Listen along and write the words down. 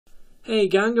Hey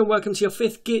gang, and welcome to your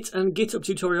 5th Git and GitHub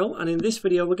tutorial, and in this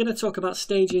video we're going to talk about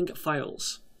staging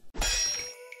files.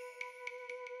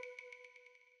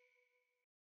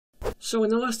 So in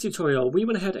the last tutorial we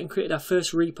went ahead and created our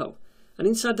first repo, and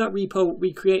inside that repo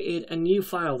we created a new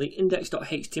file, the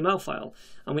index.html file,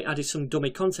 and we added some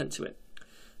dummy content to it.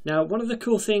 Now one of the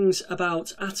cool things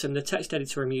about Atom, the text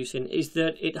editor I'm using, is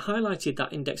that it highlighted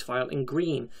that index file in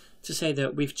green to say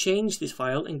that we've changed this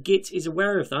file and Git is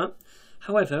aware of that.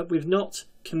 However, we've not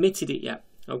committed it yet,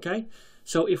 okay?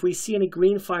 So if we see any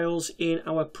green files in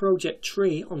our project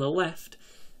tree on the left,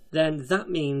 then that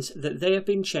means that they have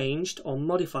been changed or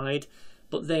modified,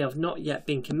 but they have not yet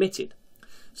been committed.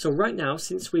 So right now,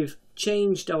 since we've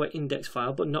changed our index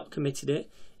file but not committed it,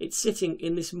 it's sitting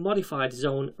in this modified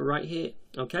zone right here,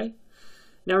 okay?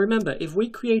 Now remember, if we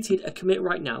created a commit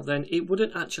right now, then it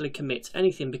wouldn't actually commit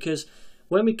anything, because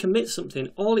when we commit something,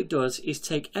 all it does is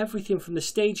take everything from the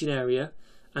staging area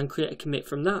and create a commit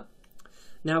from that.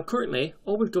 Now currently,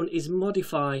 all we've done is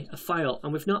modify a file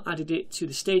and we've not added it to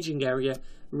the staging area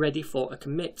ready for a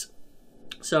commit.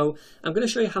 So I'm going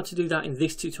to show you how to do that in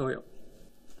this tutorial.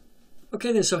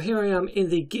 Okay then, so here I am in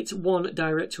the Git1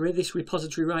 directory, this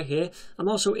repository right here. I'm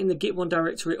also in the Git1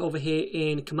 directory over here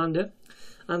in Commander.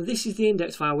 And this is the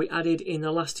index file we added in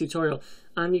the last tutorial,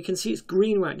 and you can see it's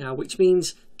green right now, which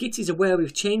means Git is aware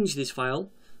we've changed this file,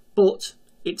 but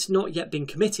it's not yet been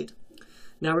committed.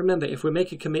 Now remember, if we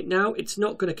make a commit now, it's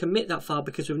not going to commit that file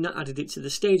because we've not added it to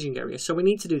the staging area, so we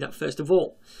need to do that first of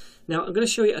all. Now I'm going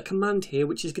to show you a command here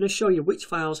which is going to show you which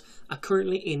files are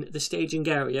currently in the staging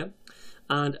area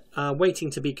and are waiting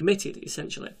to be committed,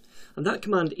 essentially. And that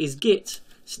command is git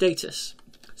status.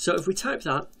 So if we type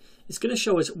that, it's going to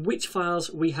show us which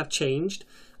files we have changed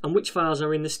and which files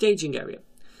are in the staging area.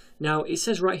 Now it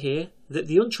says right here that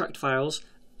the untracked files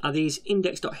are these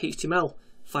index.html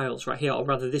files right here, or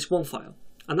rather this one file.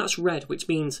 And that's red, which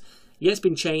means yeah, it's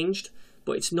been changed,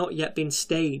 but it's not yet been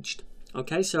staged.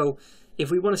 Okay, so if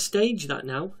we want to stage that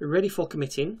now, we're ready for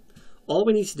committing, all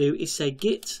we need to do is say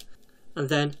git and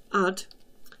then add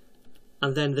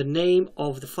and then the name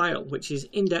of the file, which is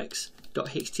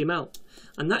index.html.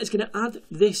 And that is going to add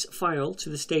this file to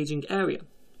the staging area.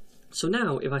 So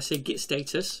now if I say git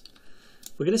status,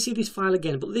 we're going to see this file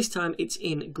again, but this time it's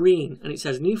in green and it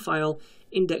says new file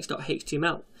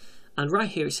index.html. And right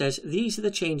here it says these are the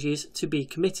changes to be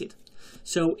committed.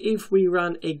 So if we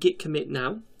ran a git commit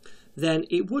now, then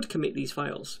it would commit these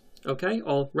files, okay?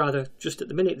 Or rather, just at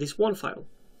the minute, this one file.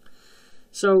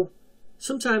 So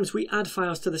sometimes we add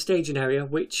files to the staging area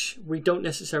which we don't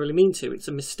necessarily mean to. It's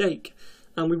a mistake.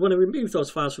 And we want to remove those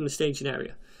files from the staging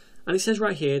area. And it says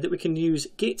right here that we can use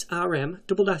git rm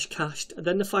 --cached and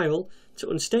then the file to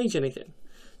unstage anything.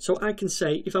 So I can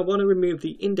say, if I want to remove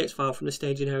the index file from the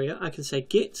staging area, I can say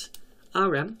git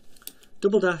rm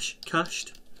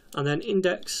 --cached and then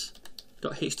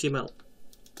index.html.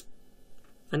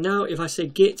 And now if I say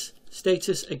git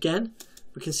status again,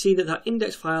 we can see that that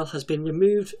index file has been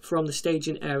removed from the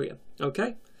staging area.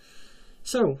 Okay?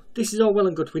 So this is all well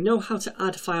and good. We know how to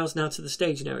add files now to the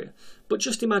staging area, but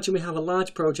just imagine we have a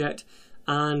large project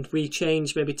and we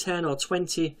change maybe 10 or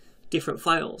 20 different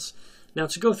files. Now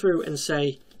to go through and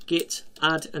say git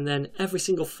add and then every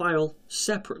single file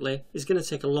separately is going to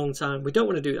take a long time. We don't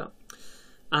want to do that.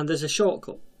 And there's a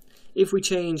shortcut. If we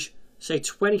change say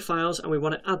 20 files and we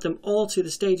want to add them all to the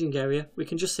staging area, we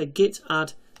can just say git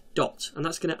add dot, and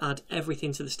that's going to add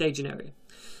everything to the staging area.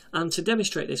 And to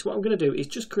demonstrate this, what I'm going to do is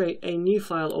just create a new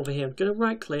file over here. I'm going to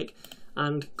right click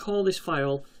and call this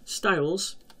file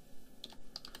styles.css.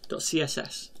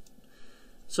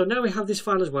 So now we have this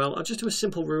file as well. I'll just do a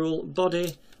simple rule,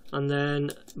 body, and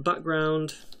then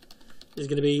background is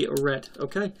going to be red.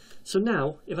 Okay, so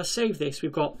now if I save this,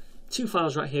 we've got two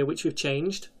files right here which we've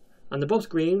changed, and they're both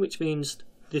green, which means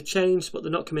they're changed but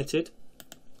they're not committed.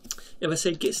 If I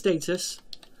say git status,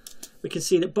 we can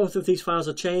see that both of these files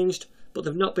are changed, but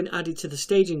they've not been added to the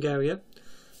staging area.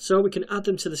 So we can add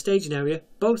them to the staging area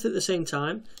both at the same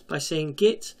time by saying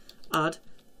git add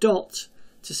dot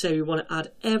to say we want to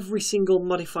add every single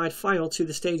modified file to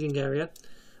the staging area.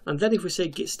 And then if we say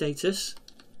git status,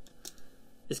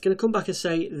 it's going to come back and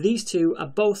say these two are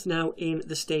both now in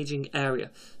the staging area.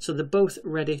 So they're both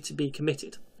ready to be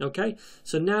committed. Okay,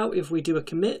 so now if we do a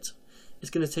commit, it's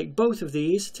going to take both of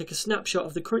these, take a snapshot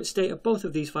of the current state of both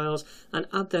of these files and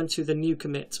add them to the new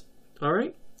commit.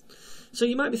 Alright, so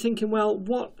you might be thinking, well,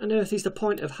 what on earth is the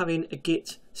point of having a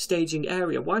git staging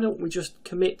area? Why don't we just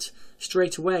commit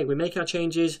straight away? We make our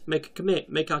changes, make a commit,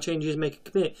 make our changes, make a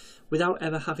commit, without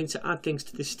ever having to add things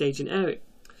to this staging area.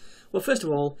 Well, first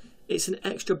of all, it's an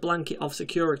extra blanket of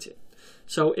security.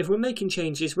 So if we're making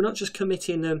changes, we're not just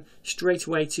committing them straight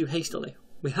away too hastily.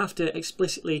 We have to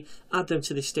explicitly add them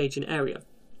to this staging area.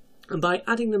 And by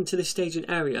adding them to this staging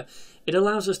area, it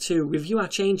allows us to review our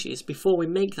changes before we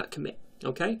make that commit.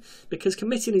 Okay? Because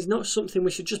committing is not something we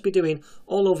should just be doing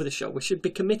all over the show. We should be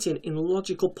committing in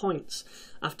logical points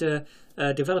after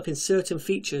developing certain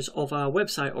features of our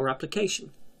website or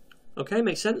application. Okay,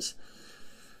 makes sense?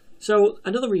 So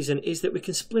another reason is that we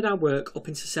can split our work up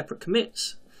into separate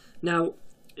commits. Now,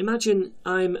 imagine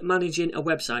I'm managing a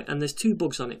website and there's 2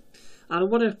 bugs on it. And I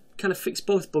want to kind of fix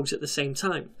both bugs at the same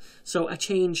time. So I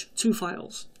change 2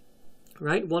 files,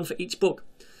 right? One for each bug.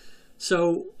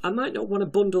 So I might not want to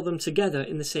bundle them together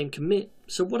in the same commit.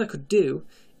 So what I could do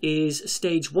is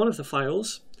stage one of the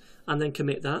files and then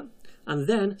commit that, and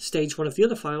then stage one of the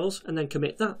other files and then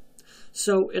commit that.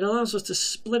 So it allows us to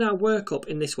split our work up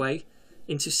in this way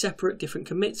into separate different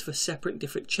commits for separate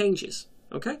different changes.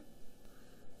 Okay?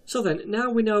 So then, now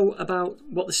we know about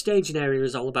what the staging area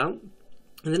is all about.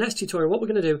 In the next tutorial, what we're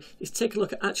going to do is take a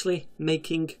look at actually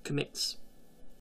making commits.